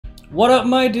What up,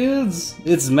 my dudes?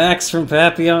 It's Max from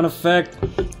Papillon Effect,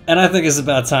 and I think it's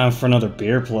about time for another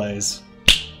beer plays.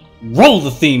 Roll the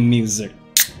theme music.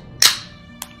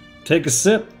 Take a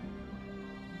sip.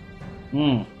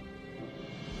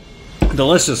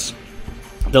 Delicious.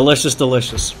 Delicious,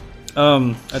 delicious.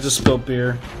 I just spilled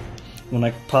beer when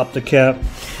I popped the cap.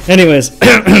 Anyways,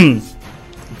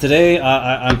 today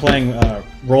I'm playing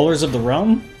Rollers of the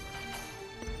Realm.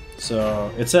 So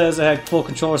it says I had full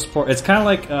controller support. It's kind of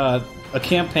like a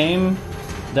campaign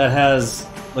that has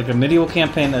like a medieval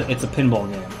campaign. It's a pinball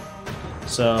game.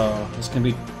 So this can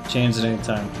be changed at any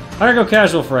time. I'm gonna go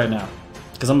casual for right now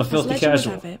because I'm a filthy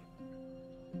casual. Have it,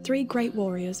 3 great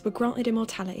warriors were granted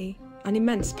immortality and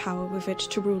immense power with which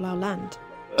to rule our land.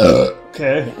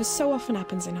 Okay. Yet, as so often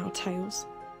happens in our tales,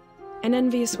 an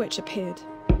envious witch appeared.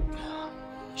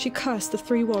 She cursed the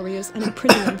 3 warriors and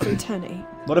imprisoned them for eternity.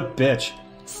 What a bitch.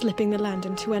 Slipping the land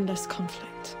into endless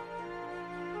conflict.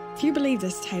 Few believe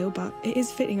this tale, but it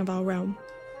is fitting of our realm.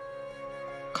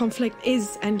 Conflict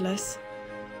is endless,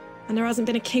 and there hasn't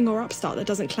been a king or upstart that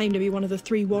doesn't claim to be one of the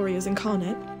 3 warriors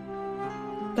incarnate.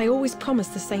 They always promise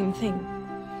the same thing.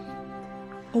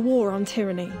 A war on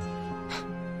tyranny.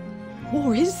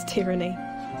 War is tyranny.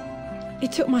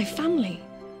 It took my family,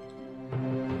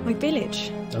 my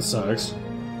village. That sucks.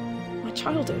 My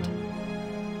childhood.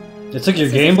 It took your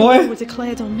As Game if the Boy? war were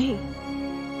declared on me.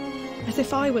 As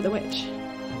if I were the witch.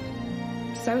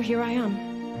 So here I am,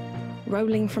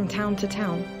 rolling from town to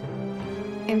town,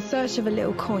 in search of a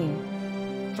little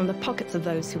coin from the pockets of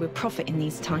those who would profit in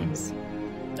these times.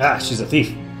 Ah, she's a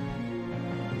thief.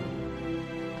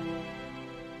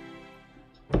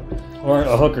 Or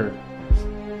a hooker.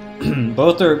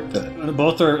 both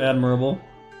are admirable.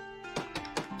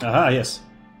 Aha, yes.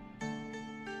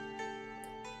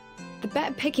 The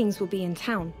better pickings will be in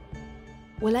town.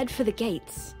 We'll head for the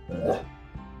gates. I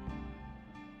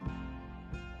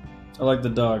like the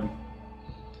dog.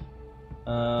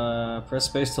 Press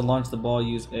space to launch the ball,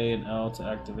 use A and L to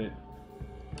activate.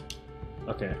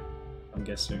 Okay, I'm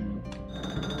guessing.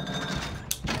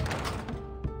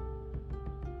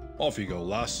 Off you go,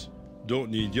 lass. Don't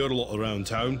need your lot around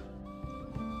town.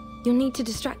 You'll need to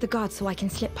distract the guards so I can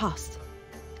slip past.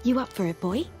 You up for it,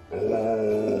 boy?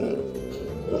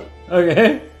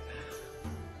 Okay.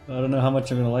 I don't know how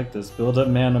much I'm gonna like this. Build up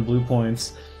mana blue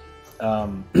points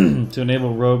to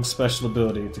enable Rogue's special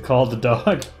ability to call the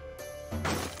dog.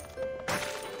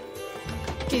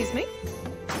 Excuse me?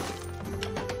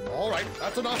 Alright,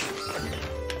 that's enough.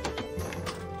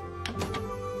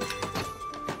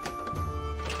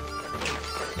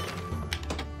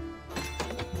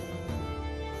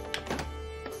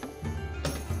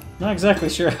 Not exactly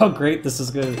sure how great this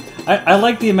is gonna. I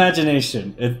like the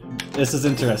imagination. This is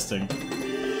interesting.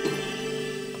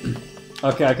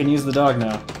 Okay, I can use the dog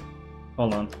now.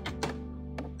 Hold on.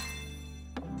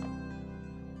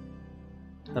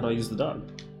 How do I use the dog?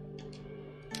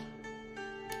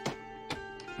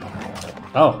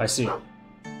 Oh, I see.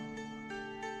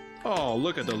 Oh,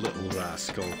 look at the little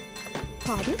rascal.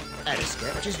 Pardon? Had a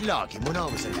scrap just like him when I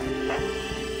was a lad.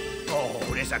 Oh,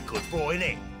 there's a good boy,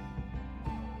 innit?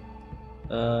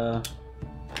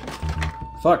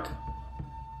 Fuck.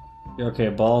 Okay,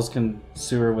 balls can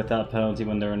sewer without penalty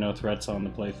when there are no threats on the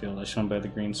playfield, as shown by the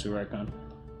green sewer icon.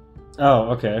 Oh,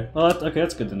 okay. Well, okay,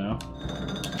 that's good to know.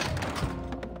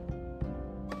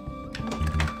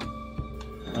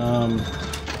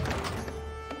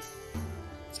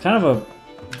 It's kind of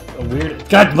a weird.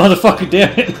 God, motherfucker,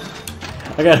 damn it!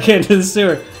 I gotta get into the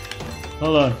sewer.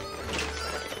 Hold on.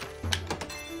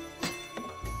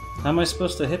 How am I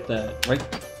supposed to hit that? Right?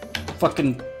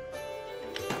 Fucking.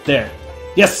 There.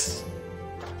 Yes!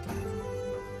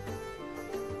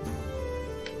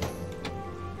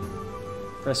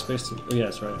 Press space to. Oh,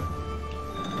 yes, right.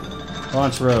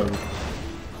 Launch Rogue.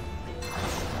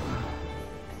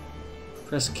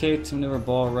 Press K to maneuver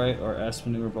ball right or S to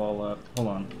maneuver ball left. Hold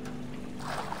on.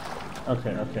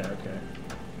 Okay.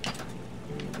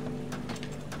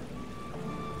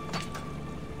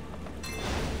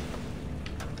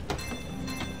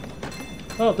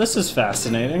 Oh, this is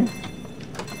fascinating.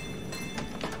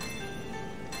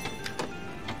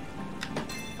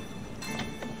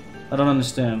 I don't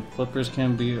understand. Flippers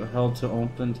can be held to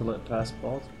open to let pass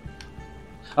balls.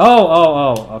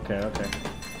 Oh, okay.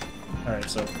 Alright,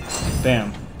 so,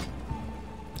 bam.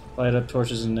 Light up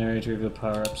torches in the area to reveal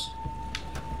power-ups.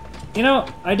 You know,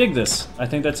 I dig this. I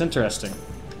think that's interesting.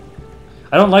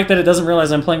 I don't like that it doesn't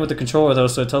realize I'm playing with the controller, though,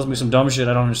 so it tells me some dumb shit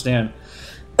I don't understand.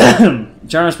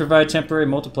 Charms provide temporary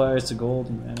multipliers to gold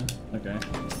and mana. Okay.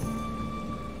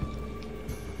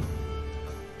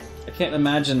 I can't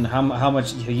imagine how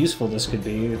much useful this could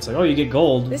be. It's like, oh, you get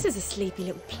gold. This is a sleepy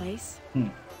little place.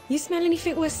 You smell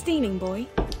anything worth stealing, boy?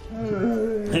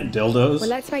 Dildos. Well,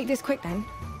 let's make this quick then.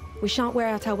 We shan't wear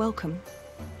out our welcome.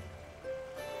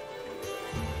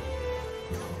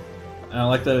 I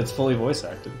like that it's fully voice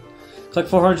acted. Collect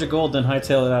 400 gold, then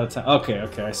hightail it out of town. Okay,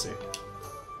 okay, I see.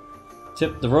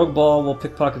 Tip, the rogue ball will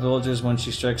pickpocket villagers when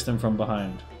she strikes them from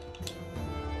behind.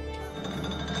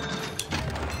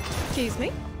 Excuse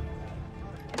me?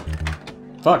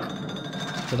 Fuck.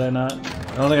 Did I not?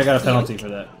 I don't think I got a penalty for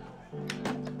that.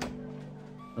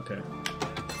 Okay.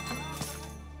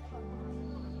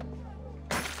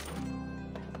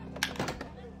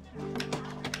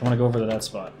 I want to go over to that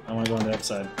spot. I want to go on the that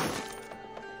side.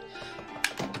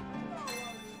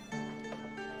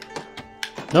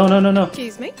 No, no, no, no.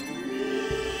 Excuse me?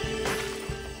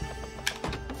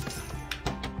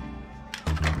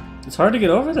 It's hard to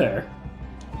get over there.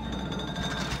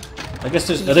 I guess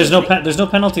there's no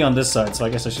penalty on this side, so I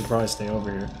guess I should probably stay over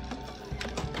here.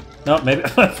 No, maybe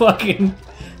fucking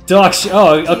dog shit.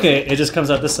 Oh, okay. It just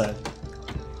comes out this side.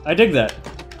 I dig that.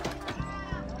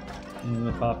 I'm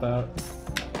gonna pop out.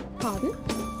 Pardon?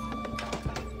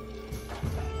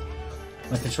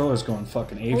 My controller's going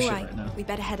fucking apeshit All right now. we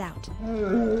better head out.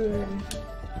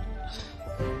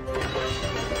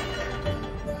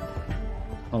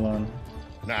 Hold on.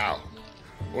 Now,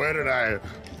 where did I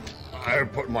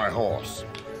put my horse?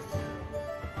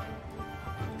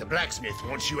 The blacksmith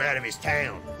wants you out of his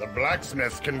town. The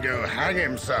blacksmith can go hang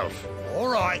himself. All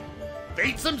right.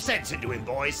 Beat some sense into him,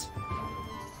 boys.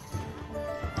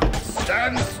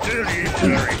 Stand still, you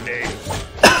blurry knaves.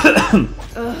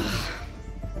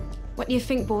 What do you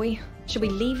think, boy? Should we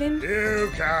leave him?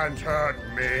 You can't hurt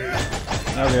me.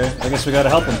 Okay, I guess we gotta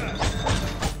help him.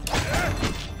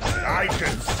 I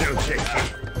can still kick you.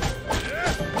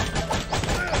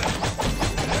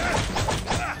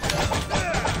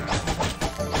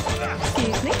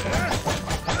 Excuse me?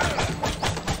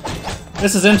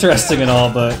 This is interesting and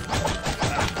all, but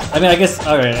I mean, I guess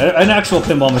alright. An actual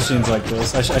pinball machine's like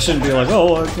this. I shouldn't be like,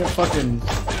 oh, I can't fucking.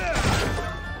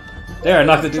 There, I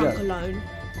knocked the dude Drunk out. alone.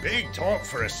 Big talk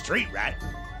for a street rat.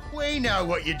 We know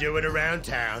what you're doing around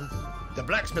town. The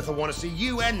blacksmith will want to see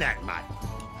you and that mutt.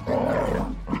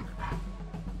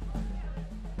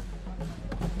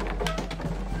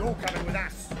 You're coming with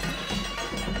us.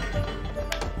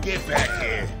 Get back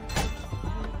here.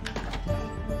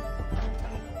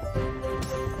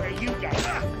 Where you going?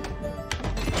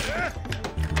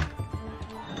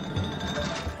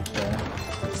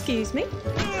 Excuse me?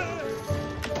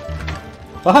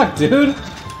 Fuck, dude.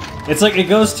 It's like it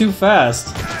goes too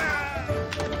fast.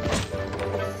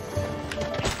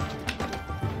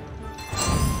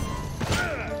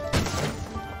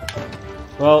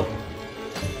 Well,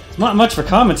 it's not much for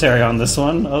commentary on this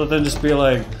one, other than just be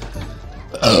like,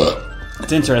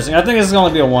 it's interesting. I think this is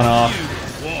gonna be a one-off.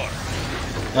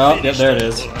 Oh, yep, there it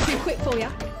is. Too quick for ya.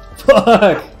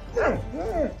 Fuck.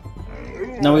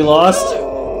 Now we lost.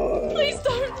 Please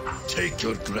don't. Take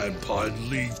your grandpa and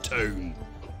leave town.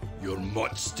 Your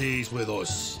mutt stays with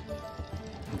us.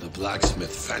 The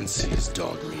blacksmith fancies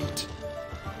dog meat.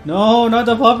 No, not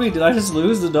the puppy. Did I just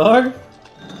lose the dog?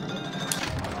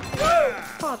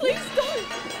 Please don't.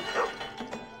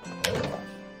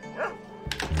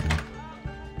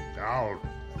 I'll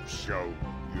show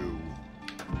you.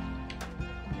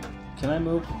 Can I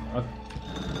move?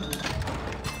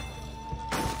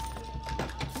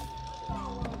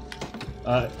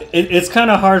 It's kind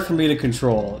of hard for me to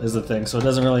control, is the thing, so it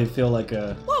doesn't really feel like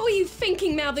a... What were you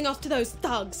thinking mouthing off to those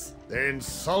thugs? They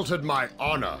insulted my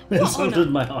honor. Insulted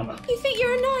my honor. You think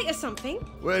you're a knight or something?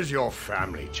 Where's your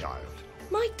family, child?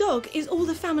 My dog is all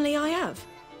the family I have.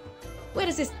 Where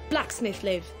does this blacksmith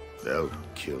live? They'll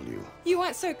kill you. You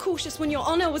weren't so cautious when your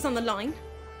honor was on the line.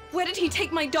 Where did he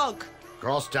take my dog?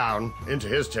 Cross town into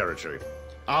his territory.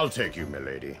 I'll take you,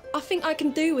 milady. I think I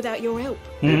can do without your help.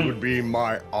 It would be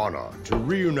my honor to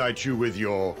reunite you with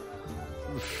your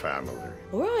family.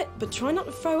 Alright, but try not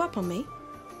to throw up on me.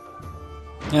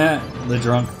 Yeah, the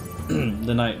drunk.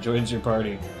 The knight joins your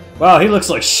party. Wow, he looks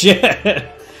like shit!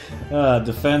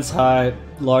 Defense high,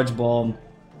 large ball,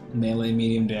 melee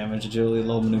medium damage, agility,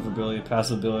 low maneuverability,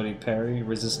 passive ability, parry,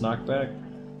 resist knockback,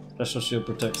 special shield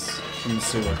protects from the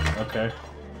sewer. Okay.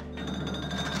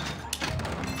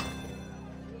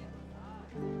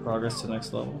 Progress to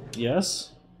next level.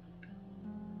 Yes?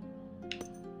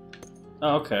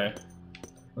 Oh, okay.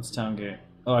 What's town gate?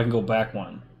 Oh, I can go back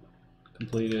one.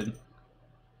 Completed.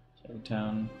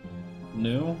 Town.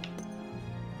 New?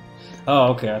 Oh,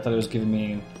 okay. I thought it was giving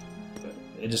me...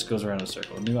 It just goes around in a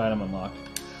circle. New item unlocked.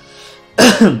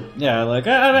 Yeah, like,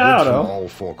 I don't From know. all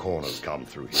four corners come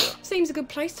through here. Seems a good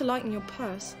place to lighten your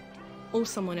purse. Or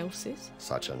someone else's.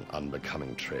 Such an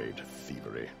unbecoming trade,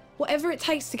 thievery. Whatever it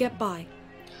takes to get by.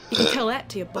 You can tell that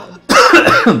to your bottom.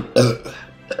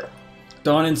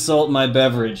 Don't insult my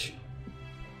beverage.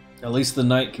 At least the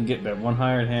knight can get better. One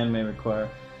hired hand may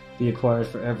be acquired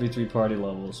for every 3 party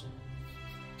levels.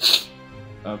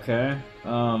 Okay.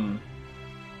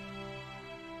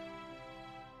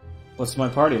 What's my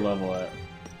party level at?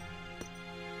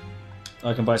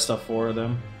 I can buy stuff for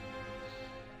them.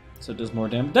 So it does more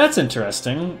damage. That's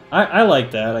interesting. I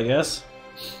like that, I guess.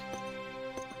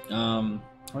 How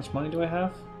much money do I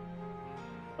have?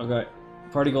 Okay.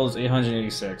 Party goal is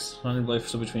 886. 100 life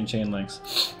so between chain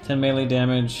links. 10 melee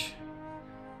damage.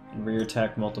 And rear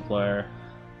attack multiplier.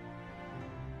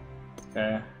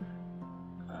 Okay.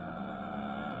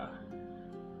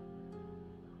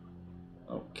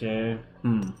 Okay.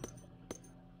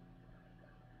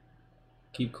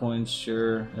 Keep coins,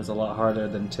 sure, is a lot harder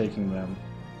than taking them.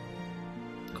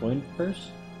 Coin purse?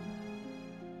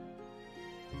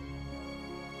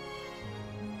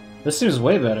 This seems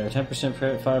way better.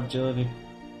 10% 5 agility.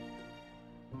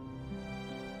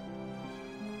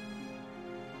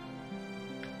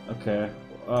 Okay.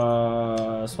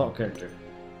 Swap character.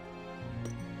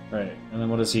 Right, and then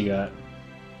what does he got?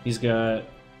 He's got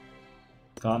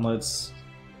gauntlets,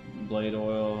 blade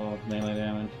oil, melee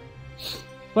damage.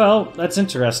 Well, that's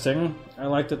interesting. I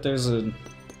like that there's a...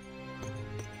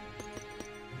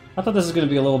 I thought this was going to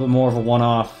be a little bit more of a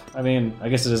one-off. I mean, I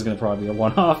guess it is going to probably be a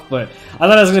one-off, but I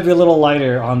thought it was going to be a little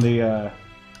lighter on the,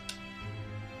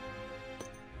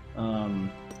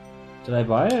 Did I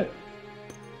buy it?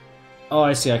 Oh,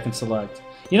 I see, I can select.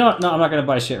 You know what? No, I'm not going to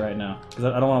buy shit right now, because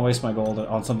I don't want to waste my gold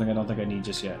on something I don't think I need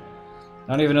just yet.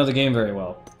 I don't even know the game very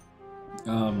well.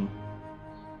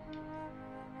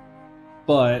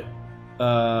 But,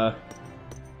 gonna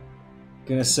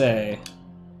say...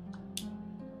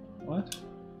 What?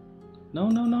 No.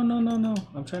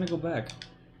 I'm trying to go back.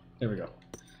 There we go.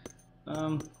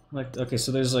 Like, okay,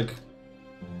 so there's like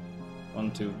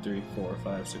 1, 2, 3, 4,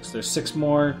 5, 6. There's 6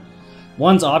 more.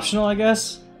 One's optional, I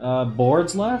guess.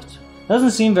 Boards left.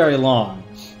 Doesn't seem very long.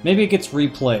 Maybe it gets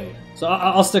replayed. So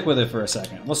I'll stick with it for a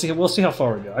second. We'll see how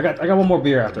far we go. I got one more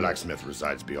beer after The that. blacksmith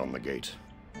resides beyond the gate.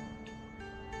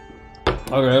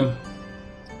 Okay.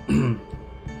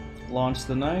 Launch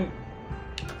the knight.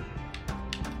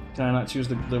 Can I not choose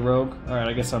the rogue? Alright,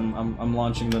 I guess I'm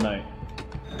launching the knight.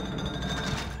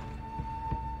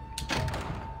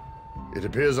 It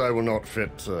appears I will not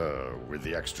fit with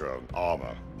the extra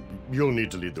armor. You'll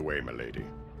need to lead the way, milady.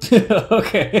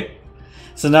 Okay.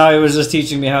 So now he was just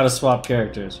teaching me how to swap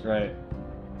characters, right?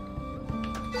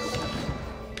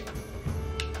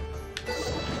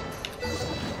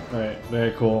 Right,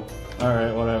 very cool.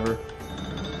 Alright, whatever.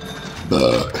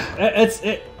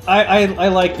 I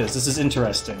like this. This is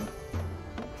interesting.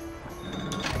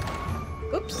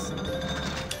 Oops.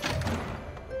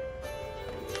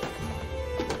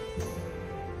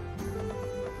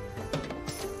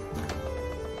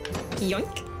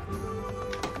 Yoink.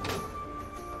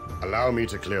 Allow me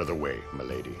to clear the way,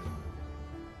 milady.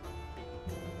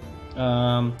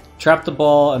 Trap the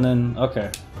ball and then...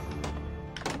 Okay.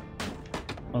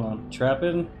 Hold on. Trap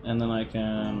it, and then I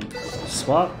can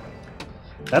swap.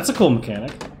 That's a cool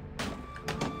mechanic.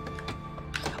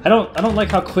 I don't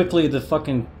like how quickly the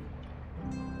fucking...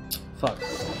 Fuck.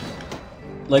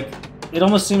 Like, it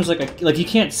almost seems like you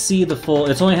can't see the full...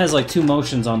 It only has like 2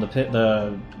 motions on the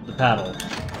paddle.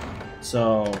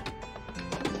 So...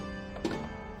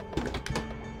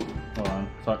 Hold on.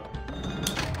 Fuck.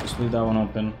 Just leave that one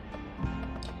open.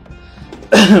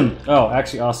 Oh,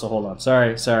 actually, also, hold on.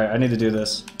 Sorry, I need to do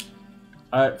this.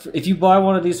 If you buy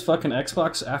one of these fucking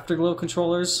Xbox Afterglow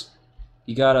controllers,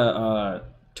 you gotta,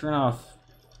 turn off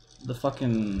the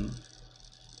fucking...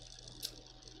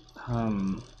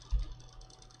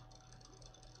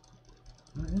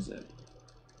 Where is it?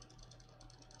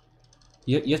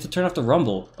 You have to turn off the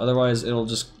rumble, otherwise it'll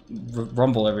just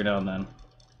rumble every now and then.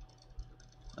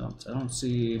 I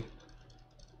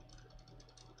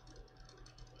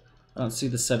don't see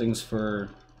the settings for...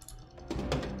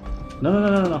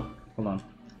 No. Hold on.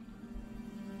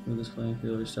 Move this playing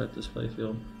field, restart this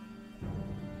playfield.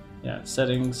 Yeah,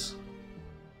 settings.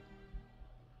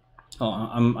 Oh,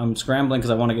 I'm scrambling because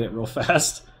I want to get it real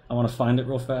fast. I want to find it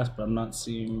real fast, but I'm not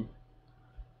seeing...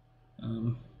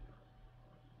 I'm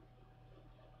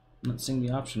not seeing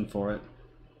the option for it.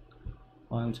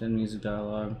 Volume 10, music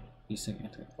dialogue, desync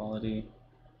anti-quality,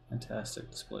 fantastic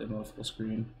display mode, full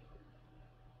screen.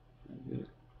 Good.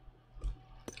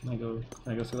 Can I go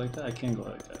through like that? I can go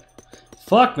like that.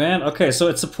 Fuck, man. Okay, so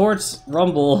it supports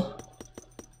Rumble.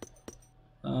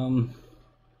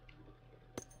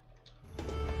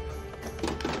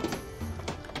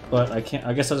 But I can't.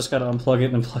 I guess I just gotta unplug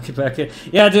it and plug it back in.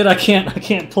 Yeah, dude, I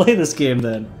can't play this game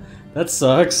then. That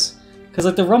sucks. Cause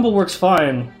like the Rumble works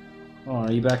fine. Oh,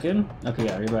 are you back in? Okay,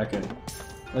 yeah, you're back in.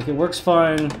 Like it works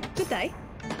fine. Good day.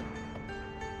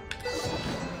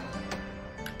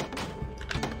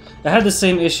 I had the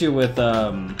same issue with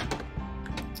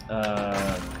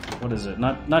what is it?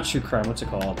 Not True Crime. What's it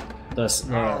called? The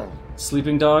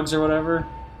Sleeping Dogs or whatever.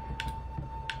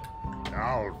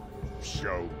 I'll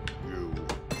show you.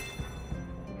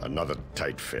 Another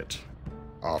tight fit.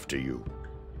 After you.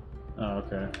 Oh,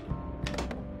 okay.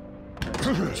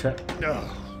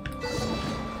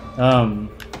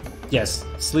 Yes,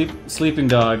 Sleeping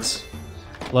Dogs.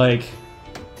 Like,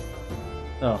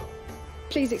 oh.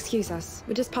 Please excuse us.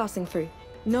 We're just passing through.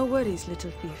 No worries,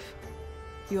 little thief.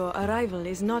 Your arrival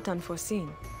is not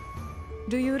unforeseen.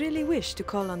 Do you really wish to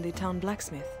call on the town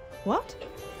blacksmith? What?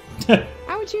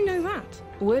 How would you know that?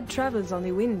 Word travels on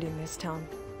the wind in this town.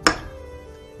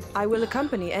 I will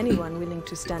accompany anyone willing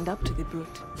to stand up to the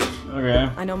brute. Okay.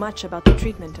 I know much about the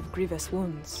treatment of grievous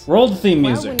wounds. Roll the theme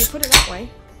Well, music. when you put it that way.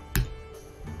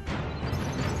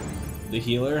 The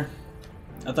healer?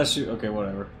 I thought she... Okay,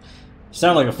 whatever.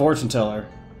 Sound like a fortune teller.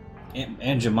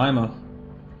 And Jemima.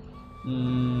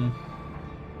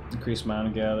 Increase mana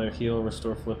gather, heal,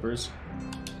 restore flippers.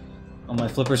 Oh, my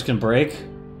flippers can break?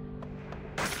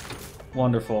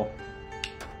 Wonderful.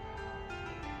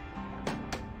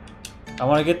 I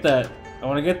wanna get that. I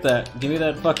wanna get that. Give me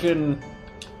that fucking...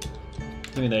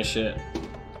 Give me that shit.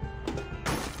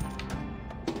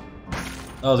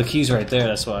 Oh, the key's right there,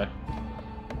 that's why.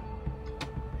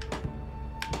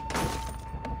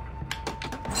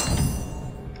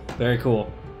 Very cool.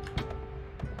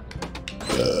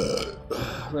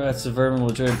 Rats of vermin will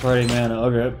drain party mana.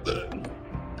 Okay.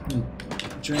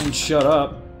 Drain, shut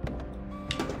up.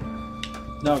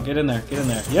 No, get in there. Get in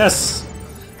there. Yes!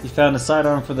 You found a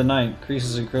sidearm for the night.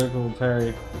 Increases in critical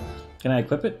parry. Can I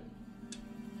equip it?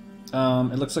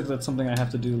 It looks like that's something I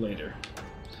have to do later.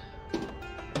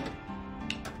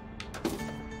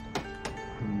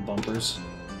 Bumpers.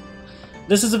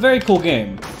 This is a very cool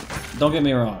game. Don't get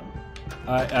me wrong.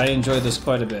 I enjoy this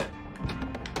quite a bit.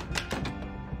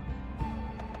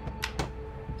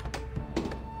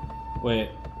 Wait.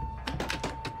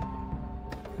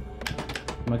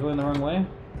 Am I going the wrong way?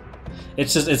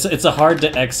 It's just it's a hard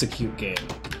to execute game.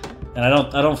 And I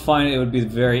don't find it would be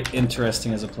very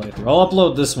interesting as a playthrough. I'll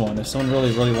upload this one if someone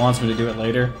really wants me to do it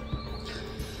later.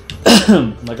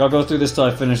 Like I'll go through this till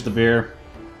I finish the beer.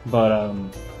 But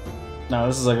no,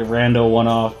 this is like a rando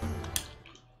one-off.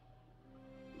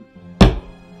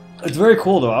 It's very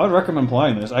cool though. I would recommend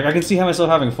playing this. I can see myself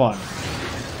having fun.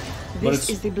 This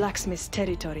is the blacksmith's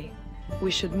territory. We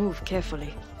should move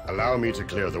carefully. Allow me to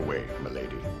clear the way,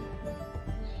 milady.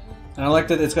 And I like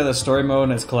that it's got a story mode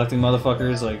and it's collecting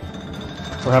motherfuckers, like,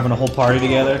 we're having a whole party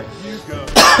together.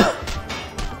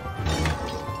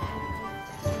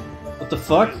 What the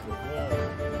fuck?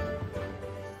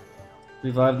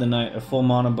 Revive the knight. A full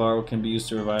mana bar can be used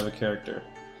to revive a character.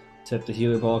 Tip, the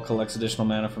healer ball collects additional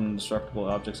mana from indestructible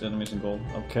objects, enemies, and gold.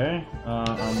 Okay.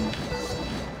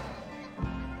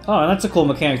 Oh, and that's a cool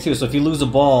mechanic too. So if you lose a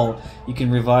ball, you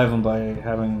can revive them by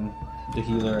having the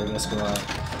healer, I guess, go out.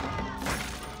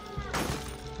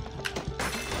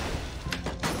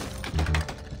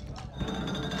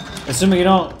 Assuming you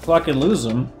don't fucking lose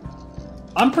them.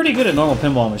 I'm pretty good at normal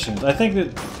pinball machines. I think that...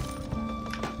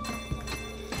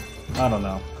 I don't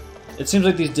know. It seems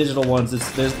like these digital ones,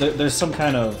 there's some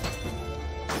kind of...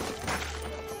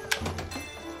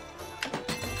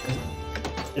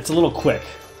 It's a little quick.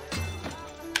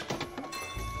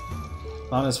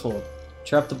 Mine is full.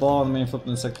 Trap the ball on the main flip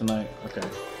and insect the knight. Okay.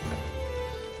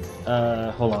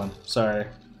 Hold on. Sorry.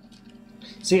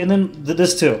 See, and then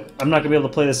this too. I'm not gonna be able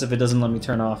to play this if it doesn't let me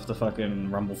turn off the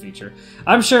fucking rumble feature.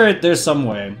 I'm sure there's some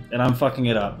way, and I'm fucking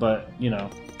it up, but, you know.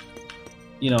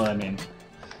 You know what I mean.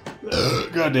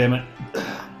 God damn it.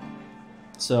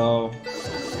 So...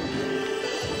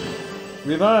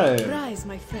 Revive! Rise,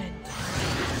 my friend.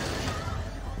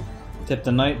 Tip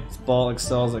the knight's ball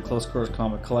excels at close quarters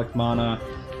combat. Collect mana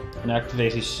and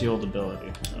activate his shield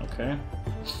ability. Okay.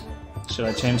 Should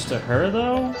I change to her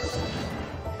though?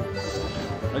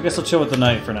 I guess I'll chill with the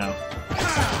knight for now.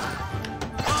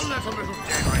 I'll let a little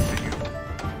daylight in you.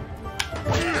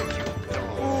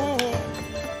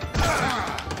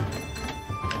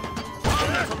 I'll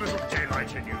let a little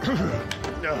daylight in you.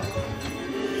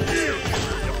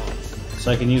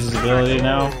 So I can use his ability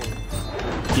now?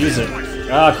 Use it.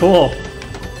 Ah, cool.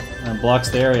 And it blocks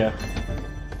the area.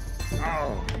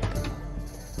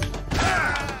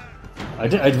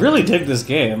 I really dig this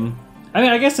game. I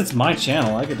mean, I guess it's my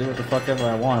channel. I could do what the fuck ever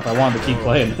I want if I wanted to keep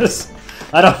playing this.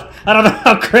 I don't know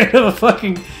how great of a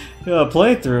fucking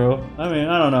playthrough. I mean,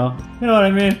 I don't know. You know what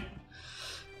I mean?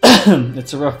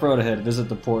 It's a rough road ahead. Visit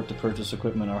the port to purchase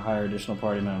equipment or hire additional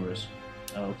party members.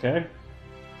 Okay.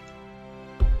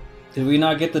 Did we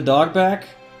not get the dog back?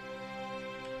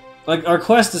 Like, our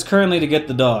quest is currently to get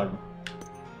the dog.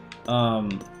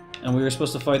 And we were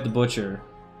supposed to fight the butcher.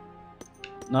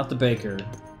 Not the baker.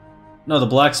 No, the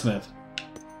blacksmith.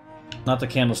 Not the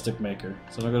candlestick maker.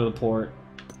 So I'm gonna go to the port.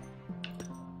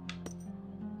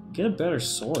 Get a better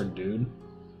sword, dude.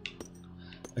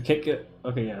 I can't get...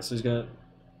 Okay, yeah, so he's got...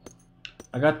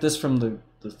 I got this from the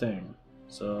thing.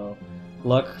 So,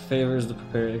 luck favors the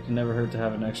prepared. It can never hurt to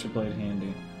have an extra blade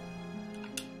handy.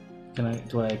 Can I...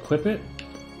 Do I equip it?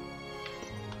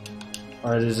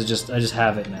 Or is it just... I just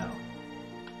have it now?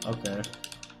 Okay.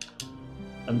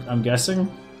 I'm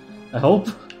guessing? I hope?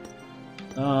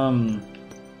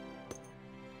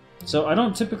 So I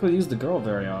don't typically use the girl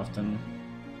very often.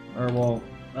 Or, well...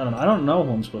 I don't know. I don't know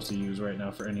who I'm supposed to use right now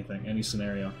for anything, any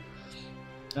scenario.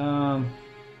 Oh,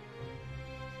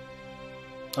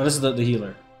 this is the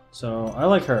healer. So I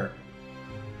like her.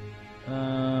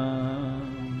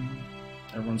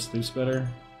 Everyone sleeps better.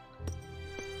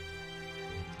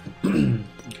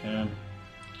 Okay.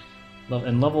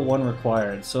 And level 1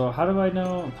 required. So how do I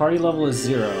know? Party level is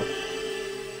 0.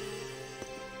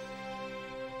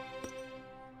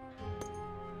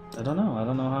 I don't know. I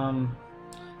don't know how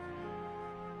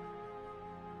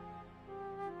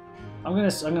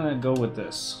I'm gonna go with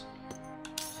this,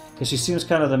 because she seems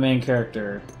kind of the main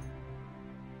character,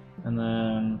 and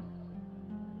then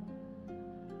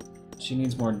she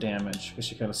needs more damage because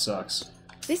she kind of sucks.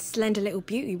 This slender little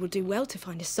beauty will do well to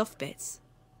find the soft bits.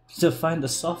 To find the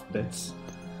soft bits.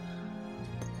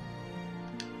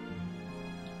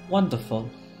 Wonderful.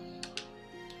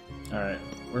 All right,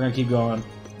 we're gonna keep going.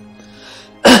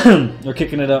 We're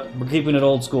kicking it up. We're keeping it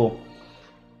old school.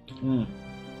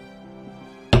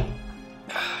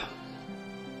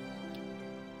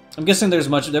 I'm guessing there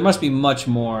must be much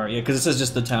more. Yeah, because this is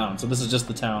just the town. So this is just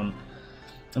the town.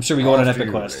 I'm sure we go on an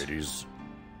epic quest. Ladies.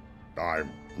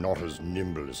 I'm not as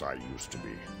nimble as I used to be.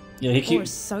 Yeah, he Or keeps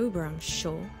sober, I'm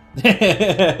sure.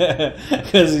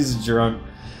 because he's drunk.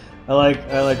 I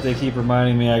like they keep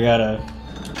reminding me I'm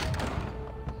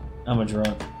a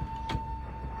drunk.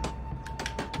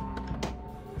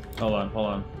 Hold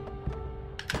on.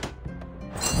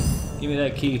 Give me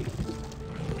that key.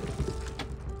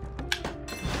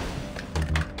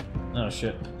 Oh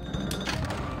shit.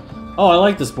 Oh, I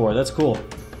like this board. That's cool.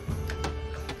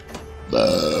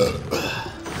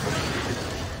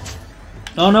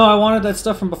 Oh no, I wanted that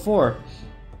stuff from before.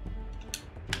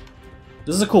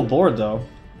 This is a cool board though.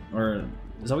 Or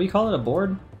is that what you call it? A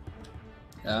board?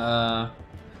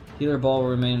 Healer ball will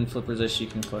remain in flippers as she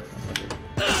can collect them.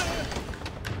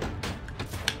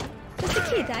 Just a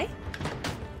kid, eh?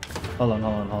 Hold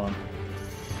on.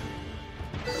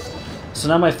 So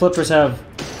now my flippers have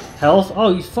health?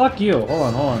 Oh, fuck you.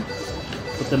 Hold on.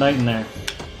 Put the knight in there.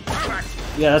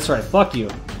 Yeah, that's right. Fuck you.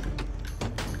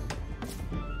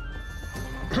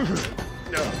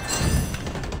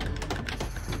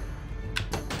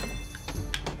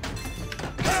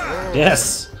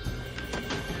 Yes!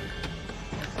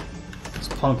 These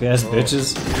punk ass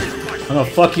bitches. I'm gonna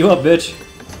fuck you up, bitch.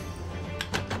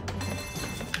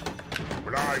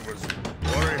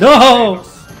 No!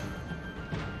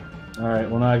 Alright,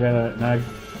 well now I gotta...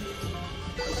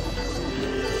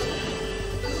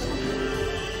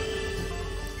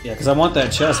 Yeah, because I want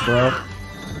that chest, bro.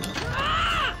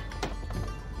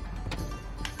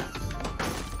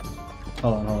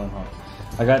 Hold on.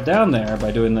 I got down there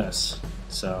by doing this.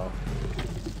 So...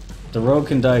 The rogue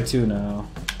can die too now.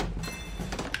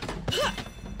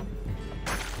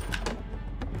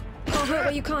 Can't hurt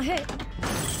what you can't hit.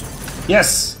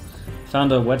 Yes!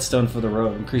 Found a whetstone for the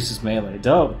rogue. Increases melee.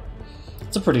 Dope!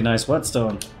 It's a pretty nice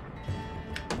whetstone.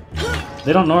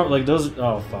 They don't know, like those...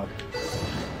 Oh, fuck.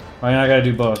 I mean, I gotta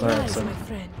do both. Alright, so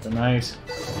the knight.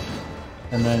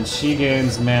 And then she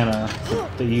gains mana.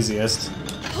 The easiest.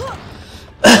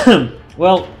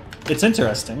 Well, it's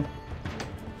interesting.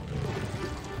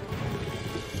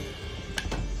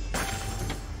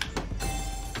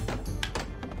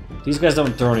 These guys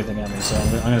don't throw anything at me, so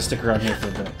I'm gonna stick around here for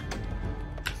a bit.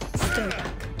 Stay back.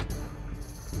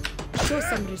 Show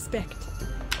some respect.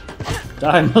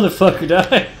 Die, motherfucker,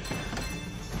 die!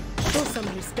 Show some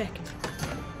respect.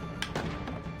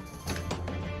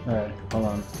 Alright, hold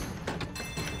on.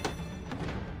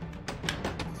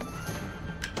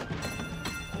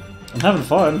 having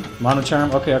fun. Mana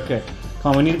charm. Okay, okay.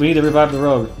 Come on, we need to revive the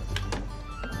rogue.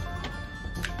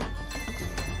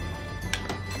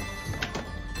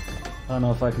 I don't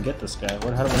know if I can get this guy.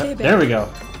 There we go.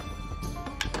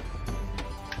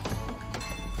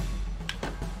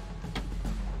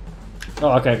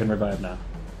 Oh, okay, I can revive now.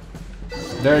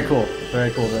 Very cool.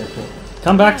 Very cool. Very cool.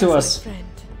 Come back to us.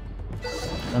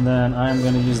 And then I'm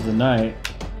gonna use the knight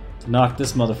to knock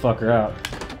this motherfucker out.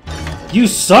 You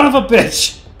son of a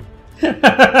bitch!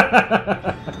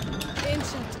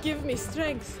 Ancient, give me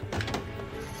strength.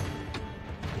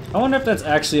 I wonder if that's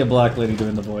actually a black lady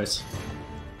doing the voice.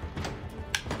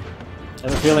 I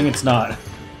have a feeling it's not.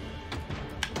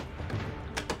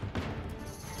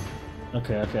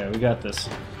 Okay, okay, we got this.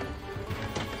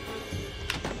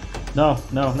 No,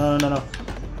 no, no, no, no.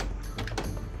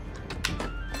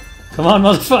 Come on,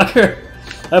 motherfucker!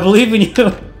 I believe in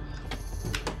you!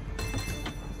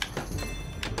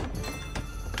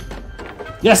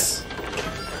 Yes!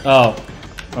 Oh,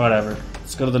 whatever.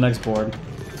 Let's go to the next board.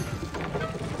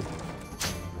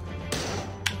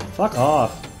 Fuck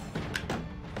off.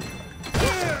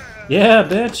 Yeah,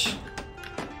 bitch!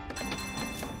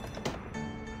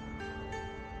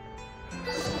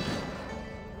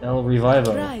 El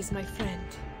Revivo. Rise, my friend.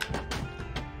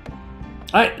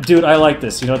 Dude, I like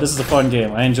this. You know, this is a fun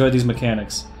game. I enjoy these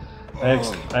mechanics. I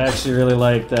actually really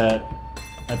like that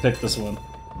I picked this one.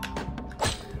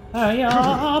 Yeah,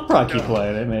 I'll probably keep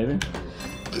playing it, maybe.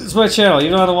 It's my channel. You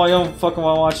don't fucking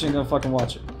want to watch it, you're gonna fucking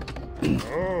watch it.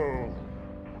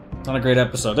 Not a great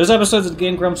episode. There's episodes of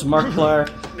Game Grumps and Markiplier.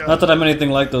 Not that I'm anything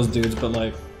like those dudes, but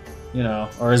like, you know,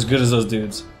 or as good as those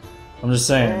dudes. I'm just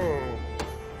saying.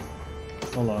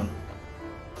 Hold on.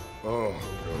 Hold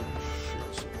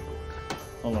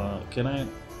on. Can I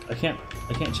can't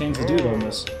change the dude on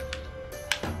this.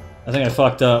 I think I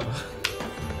fucked up.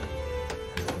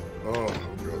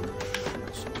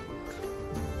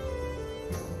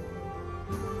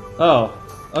 Oh,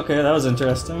 okay, that was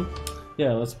interesting.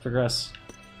 Yeah, let's progress.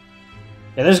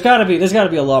 Yeah, there's gotta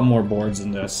be a lot more boards in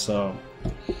this, so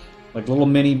like little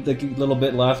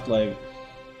bit left, like.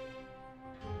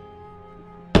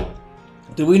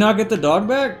 Did we not get the dog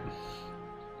back?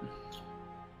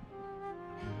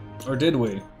 Or did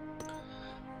we?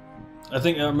 I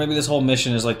think maybe this whole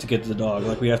mission is like to get the dog.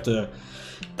 Like we have to,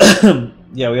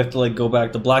 yeah, we have to like go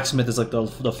back. The blacksmith is like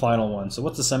the final one. So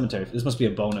what's the cemetery? This must be a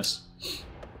bonus.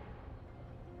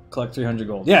 Collect 300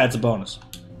 gold. Yeah, it's a bonus.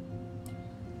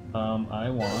 I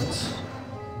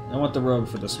want the rogue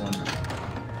for this one.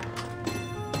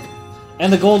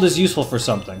 And the gold is useful for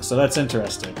something, so that's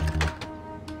interesting.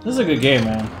 This is a good game,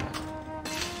 man.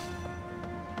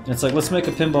 It's like, let's make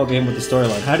a pinball game with the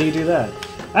storyline. How do you do that?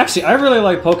 Actually, I really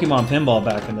like Pokemon Pinball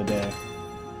back in the day.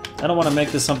 I don't want to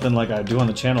make this something like I do on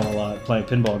the channel a lot, play a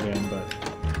pinball game,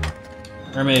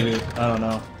 but... Or maybe, I don't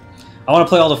know. I want to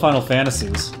play all the Final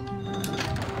Fantasies.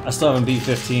 I still haven't beat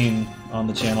 15 on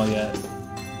the channel yet.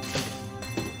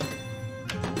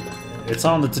 It's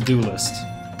on the to-do list.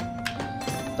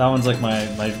 That one's like my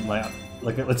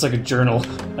like it's like a journal.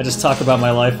 I just talk about my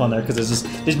life on there because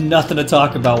there's nothing to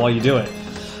talk about while you do it.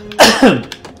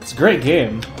 It's a great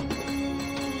game.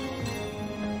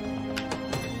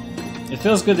 It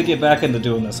feels good to get back into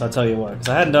doing this, I'll tell you what, because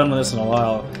I hadn't done this in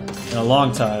a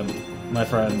long time, my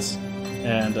friends.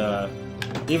 And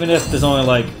even if there's only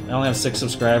like, I only have 6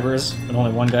 subscribers and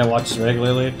only one guy watches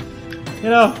regularly, you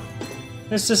know,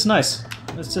 it's just nice.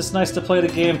 It's just nice to play the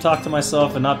game, talk to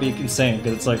myself, and not be insane,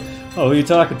 because it's like, oh, who are you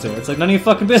talking to? It's like, none of your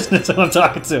fucking business who I'm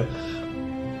talking to.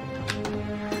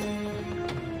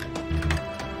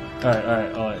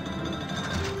 Alright.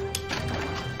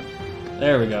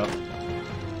 There we go.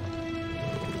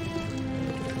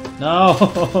 No!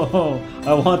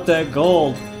 I want that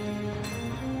gold!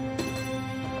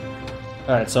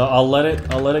 Alright, so I'll let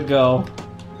it go.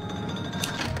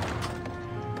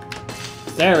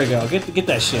 There we go, get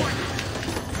that shit.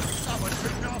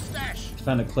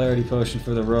 Found a clarity potion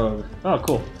for the rogue. Oh,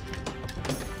 cool.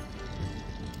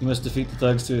 You must defeat the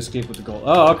thugs to escape with the gold.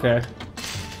 Oh, okay.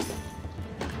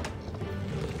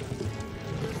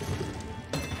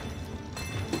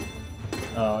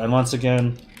 Oh, and once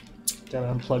again, gotta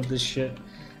unplug this shit.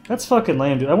 That's fucking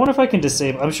lame, dude. I wonder if I can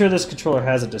disable. I'm sure this controller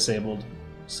has it disabled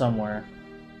somewhere,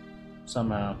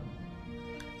 somehow.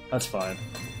 That's fine.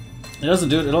 It doesn't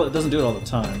do it. It doesn't do it all the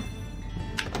time.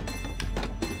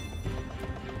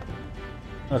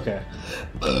 Okay.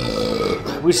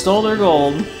 We stole their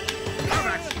gold.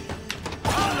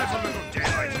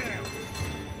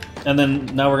 And then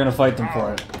now we're gonna fight them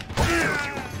for it.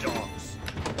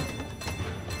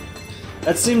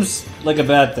 That seems like a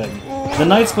bad thing. The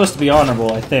knight's supposed to be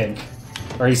honorable, I think.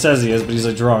 Or he says he is, but he's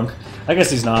a drunk. I guess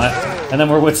he's not. And then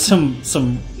we're with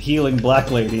some healing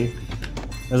black lady.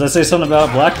 Does that say something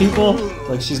about black people?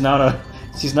 Like she's not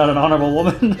an honorable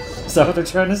woman? Is that what they're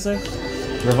trying to say?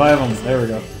 Revive them. There we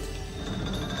go.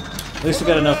 At least we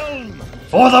got enough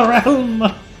for the realm.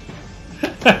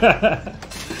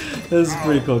 This is a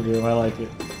pretty cool game. I like it.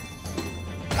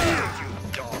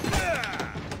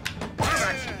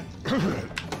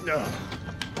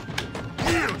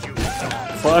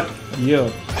 Fuck you.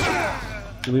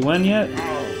 Did we win yet?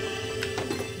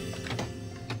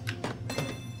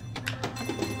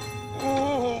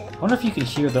 I wonder if you can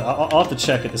hear the... I'll have to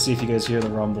check it to see if you guys hear the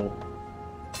rumble.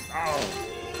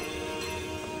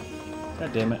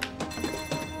 God damn it.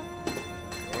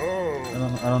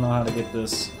 I don't know how to get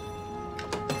this.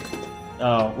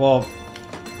 Oh, well...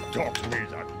 Talk to me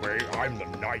that way, I'm the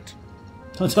knight.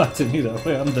 Don't talk to me that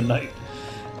way, I'm the knight.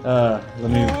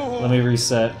 Let me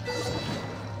reset.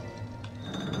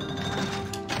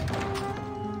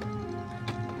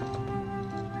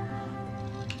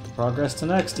 Progress to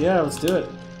next, yeah, let's do it.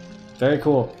 Very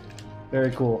cool.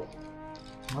 Very cool.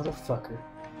 Motherfucker.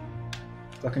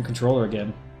 Fucking controller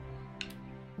again.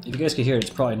 If you guys can hear it,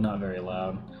 it's probably not very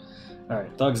loud.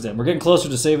 Alright, dog's dead. We're getting closer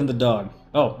to saving the dog.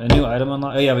 Oh, a new item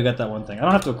unlocked? Oh yeah, we got that one thing. I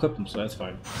don't have to equip them, so that's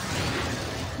fine.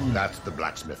 That's the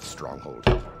blacksmith's stronghold.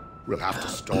 We'll have to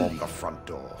storm the front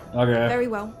door. Okay. Very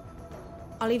well.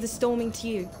 I'll leave the storming to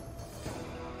you.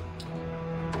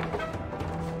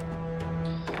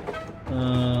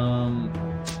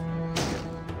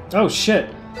 Oh shit!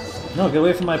 No, get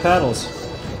away from my paddles.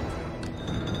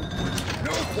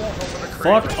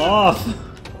 Fuck off!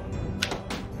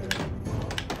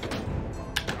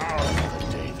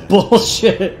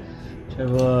 Bullshit!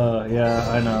 Yeah,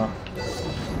 I know.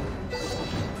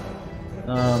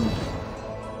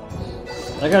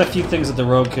 I got a few things that the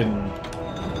rogue can...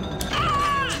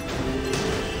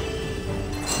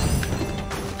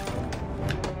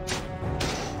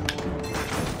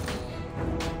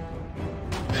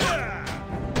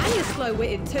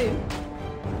 Slow-witted too.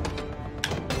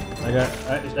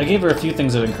 I gave her a few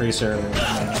things that increase her.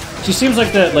 She seems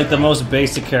like the most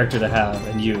basic character to have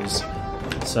and use.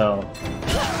 So.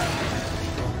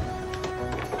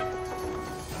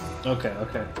 Okay.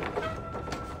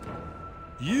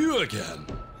 You again?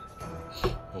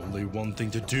 Only one thing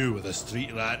to do with a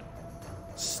street rat.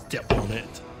 Step on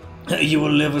it. You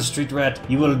will live a street rat.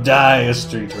 You will die a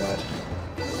street rat.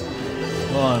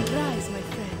 Come on. Rise, my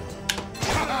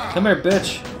friend. Come here,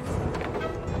 bitch.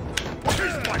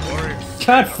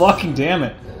 God fucking damn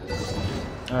it.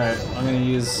 Alright, I'm gonna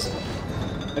use...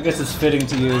 I guess it's fitting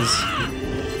to use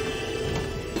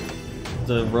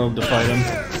the rogue to fight him.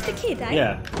 Just a kid, eh?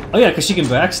 Yeah. Oh yeah, because she can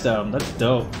backstab him. That's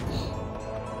dope.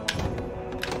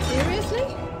 Seriously?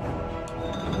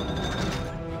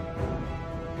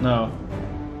 No.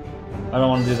 I don't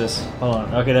want to do this. Hold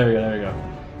on. Okay, there we go.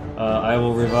 I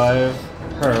will revive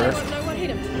her. No one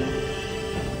hit him.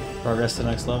 Progress to the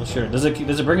next level. Sure. Does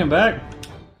it bring him back?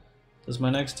 Does my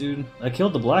next dude? I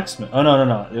killed the blacksmith. Oh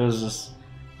no. It was just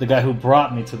the guy who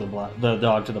brought me to the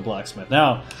dog to the blacksmith.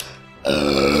 Now,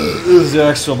 this is the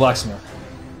actual blacksmith.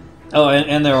 Oh,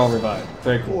 and they're all revived.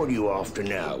 Very cool. What are you after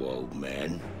now, old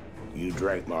man? You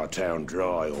drank my town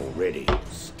dry already.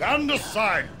 Stand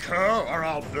aside, cur, or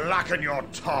I'll blacken your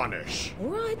tarnish.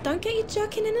 Alright, don't get you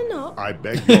jerking in a knot. I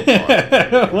beg your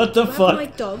pardon. What the Grab fuck? my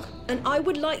dog, and I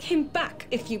would like him back,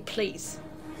 if you please.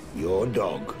 Your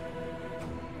dog?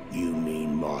 You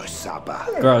mean my supper?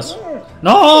 Gross.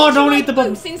 No, don't eat the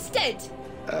boots boots. instead.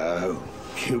 Oh,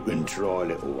 you can try,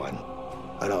 little one.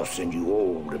 And I'll send you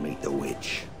all to meet the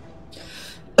witch.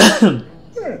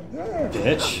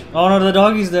 Bitch. Oh no, the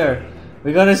doggy's there.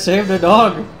 We gotta save the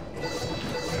dog.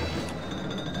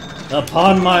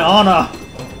 Upon my honor.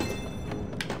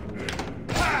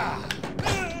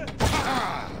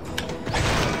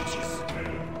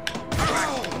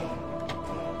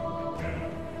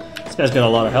 This guy's got a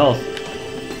lot of health.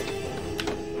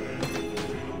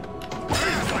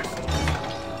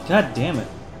 God damn it.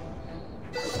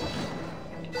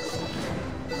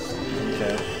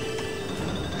 Okay.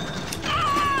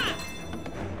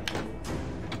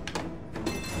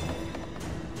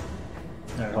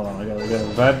 Alright, hold on. We gotta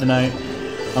revive the knight.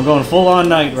 I'm going full on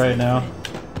knight right now.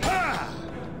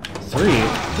 3.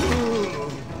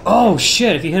 Oh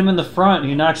shit, if you hit him in the front,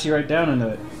 he knocks you right down into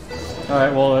it.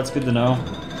 Alright, well, that's good to know.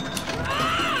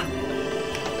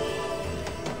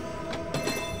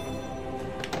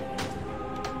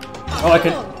 Oh, I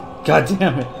could... God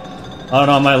damn it. Oh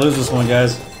no, I might lose this one,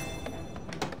 guys.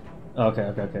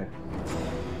 Okay.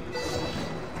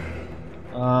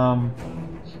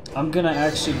 I'm gonna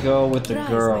actually go with the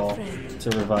girl to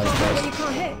revive You first.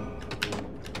 can't hit.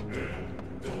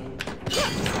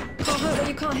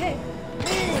 can't hit.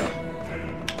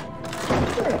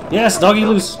 Yes, doggy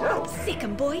loose. Sick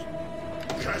 'em, boy.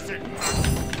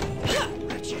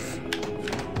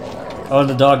 Oh,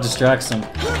 the dog distracts him.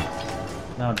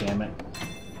 Oh, damn it.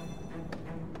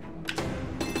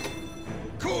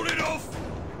 Call it off!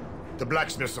 The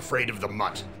blacksmith's afraid of the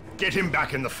mutt. Get him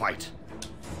back in the fight.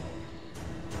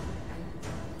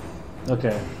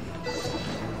 Okay.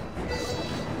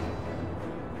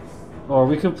 Oh, are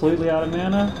we completely out of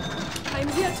mana? I'm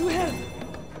here to help.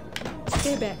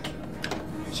 Stay back.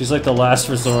 She's like the last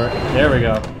resort. There we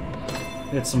go.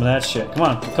 Get some of that shit.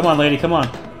 Come on, lady, come on.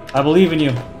 I believe in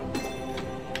you.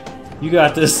 You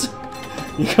got this.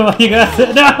 You come on, you got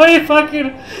this. No, he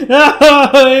fucking. No,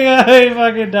 he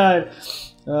fucking died.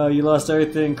 You lost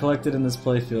everything collected in this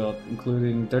playfield,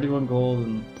 including 31 gold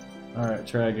and. All right,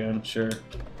 try again. Sure.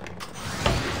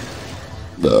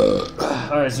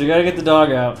 All right, so we gotta get the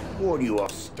dog out. What do you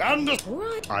want? Stand up!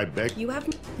 Alright. I beg You have.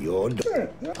 your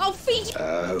I'll feed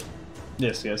you.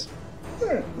 Yes, yes.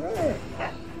 Alright,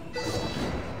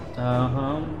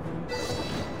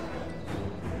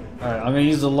 I'm gonna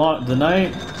use the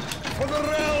knight For the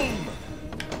realm!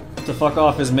 to fuck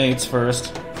off his mates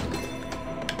first.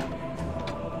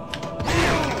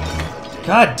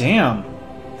 God damn!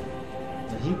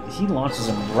 He launches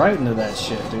him right into that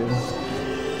shit, dude.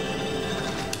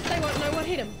 They won't know what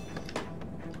hit him.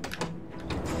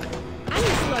 And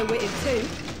you're slow-witted too.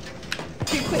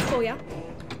 Too quick for ya.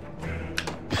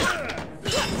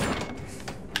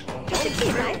 Just a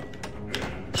kid, eh?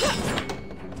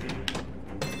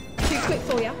 Too quick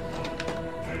for ya.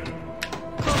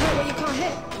 Can't hurt what you can't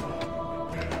hit.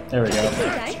 There we go. Kid,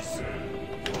 eh?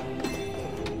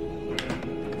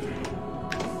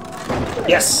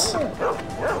 Yes!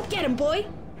 Get him, boy.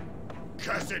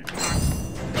 Cursed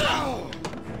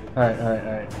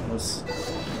Alright. Let's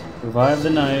revive the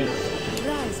knight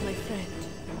Rise, my friend.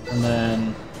 and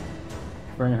then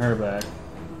bring her back.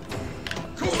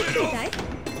 Kid, eh?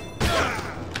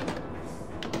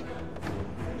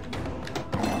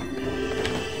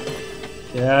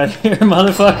 Get out of here,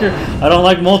 motherfucker! I don't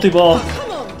like multi-ball.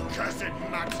 Come on. Cursed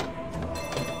mutt!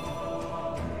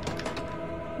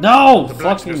 No! The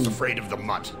blacksmith's Fucking. afraid of the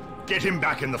mutt. Get him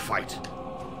back in the fight.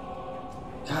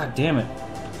 God damn it.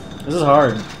 This is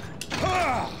hard.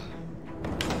 I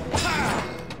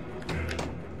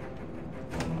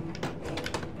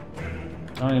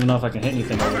don't even know if I can hit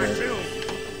anything over there.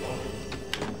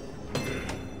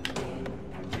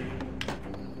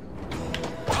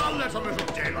 I'll let a little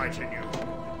daylight in you.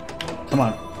 Come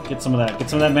on, get some of that. Get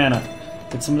some of that mana.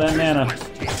 Get some of that mana.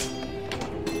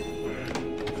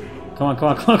 Come on.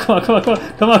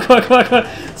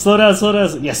 Slow down.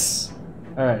 Yes.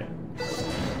 All right.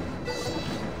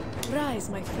 Rise,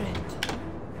 my friend.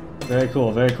 Very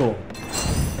cool.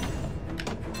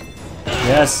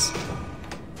 Yes.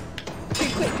 Too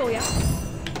quick for ya.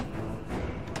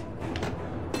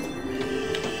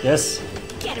 Yes.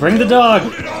 Get him, Bring the boy.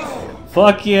 dog.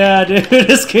 Fuck yeah, dude.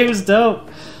 This game is dope.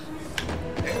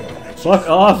 Fuck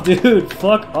off, dude.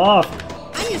 Fuck off.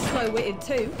 And you're slow-witted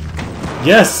too.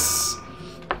 Yes.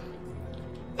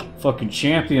 Fucking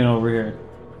champion over here.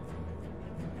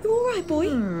 You alright, boy?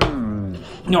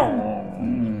 No.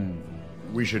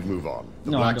 We should move on.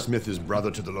 The No, I blacksmith is brother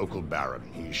to the local baron.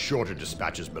 He's sure to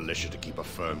dispatch his militia to keep a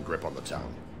firm grip on the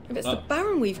town. If it's the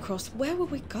Baron we've crossed, where would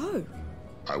we go?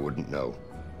 I wouldn't know.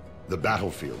 The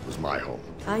battlefield was my home.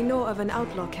 I know of an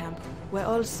outlaw camp where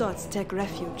all sorts take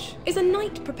refuge. Is a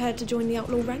knight prepared to join the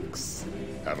outlaw ranks?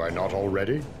 Have I not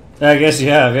already? I guess you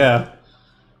have, yeah.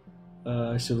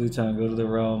 I should leave town, go to the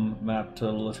realm, map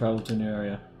total, travel to a new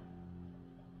area.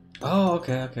 Oh,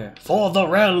 okay. For the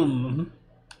realm!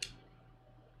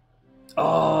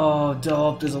 Oh,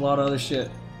 dope, there's a lot of other shit.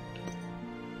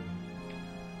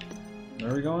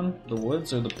 Where are we going? The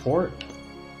woods or the port?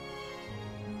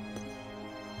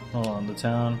 Hold on, the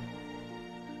town.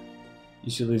 You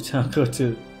should leave town, go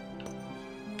to...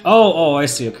 Oh, I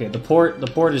see, okay. The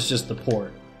port is just the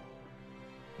port.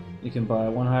 You can buy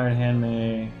one hired hand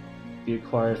may be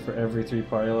acquired for every 3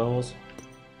 party levels.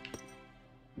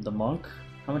 The monk?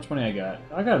 How much money I got?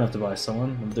 I got enough to buy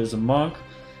someone. There's a monk,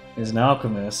 there's an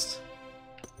alchemist,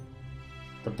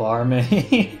 the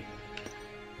barmaid,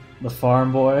 the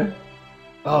farm boy.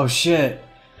 Oh shit!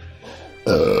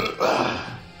 So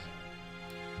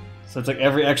it's like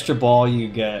every extra ball you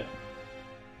get.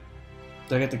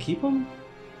 Do I get to keep them?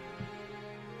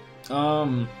 Who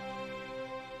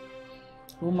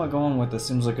am I going with? That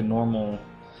seems like a normal,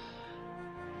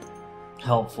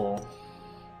 helpful.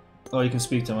 Oh, you can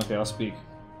speak to him. Okay, I'll speak.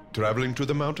 Traveling to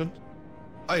the mountain?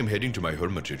 I am heading to my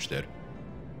hermitage there.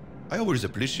 I always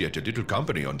appreciate a little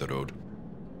company on the road.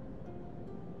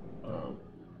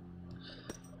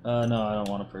 No, I don't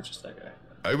want to purchase that guy.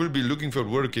 I will be looking for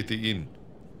work at the inn.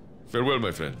 Farewell,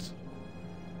 my friends.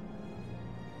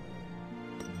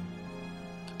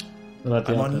 What about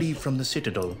the I'm on Alchemist? leave from the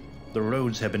Citadel. The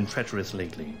roads have been treacherous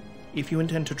lately. If you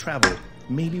intend to travel,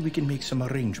 maybe we can make some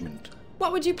arrangement.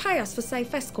 What would you pay us for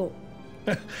safe escort?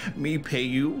 Me pay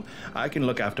you? I can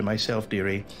look after myself,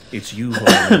 dearie. It's you who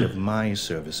are in need of my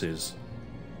services.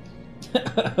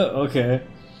 Okay.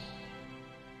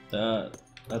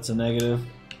 That's a negative.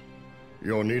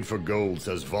 Your need for gold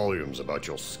says volumes about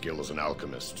your skill as an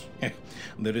alchemist.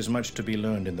 There is much to be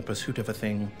learned in the pursuit of a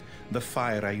thing. The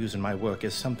fire I use in my work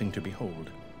is something to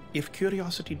behold. If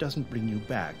curiosity doesn't bring you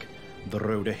back, the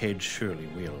road ahead surely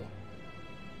will.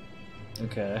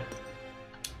 Okay.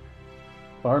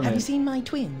 Barman. Have you seen my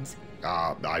twins?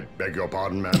 I beg your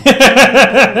pardon, ma'am.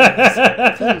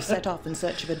 Fools set off in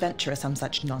search of adventure or some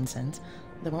such nonsense.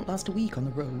 They won't last a week on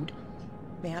the road.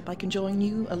 Mayhap I can join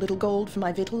you? A little gold for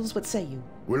my victuals, what say you?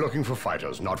 We're looking for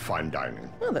fighters, not fine dining.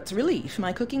 Well, that's a relief.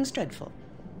 My cooking's dreadful.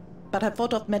 But I've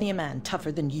fought off many a man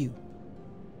tougher than you.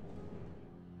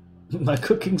 My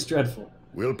cooking's dreadful.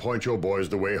 We'll point your boys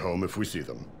the way home if we see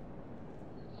them.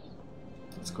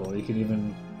 That's cool. You can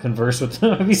even converse with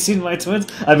them. Have you seen my twins?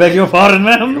 I beg your pardon,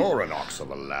 ma'am. You're an ox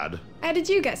of a lad. How did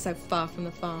you get so far from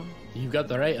the farm? You got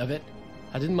the right of it.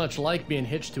 I didn't much like being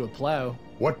hitched to a plough.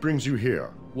 What brings you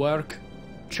here? Work,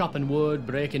 chopping wood,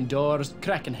 breaking doors,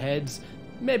 cracking heads,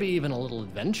 maybe even a little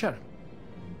adventure.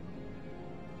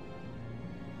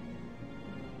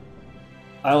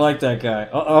 I like that guy.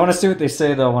 I want to see what they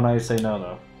say, though, when I say no,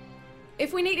 though.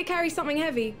 If we need to carry something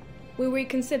heavy, we'll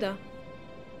reconsider.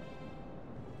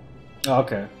 Oh,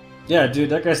 okay. Yeah, dude,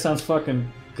 that guy sounds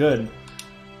fucking good.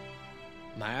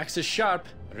 My axe is sharp,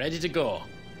 ready to go.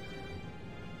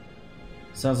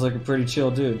 Sounds like a pretty chill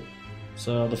dude.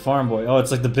 So, the farm boy. Oh,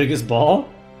 it's like the biggest ball?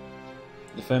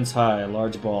 Defense high,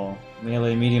 large ball.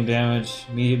 Melee, medium damage,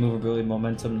 immediate movability,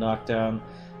 momentum, knockdown,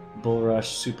 bull rush,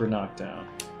 super knockdown.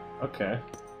 Okay.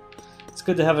 It's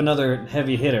good to have another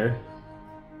heavy hitter.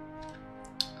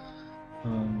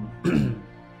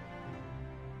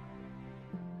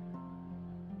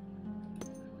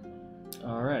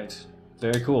 Alright.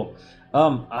 Very cool.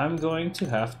 I'm going to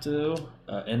have to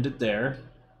end it there,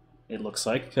 it looks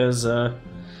like, because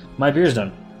my beer's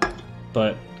done.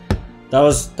 But that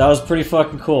was pretty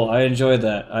fucking cool. I enjoyed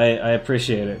that. I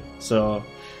appreciate it. So,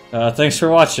 thanks for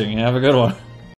watching. Have a good one.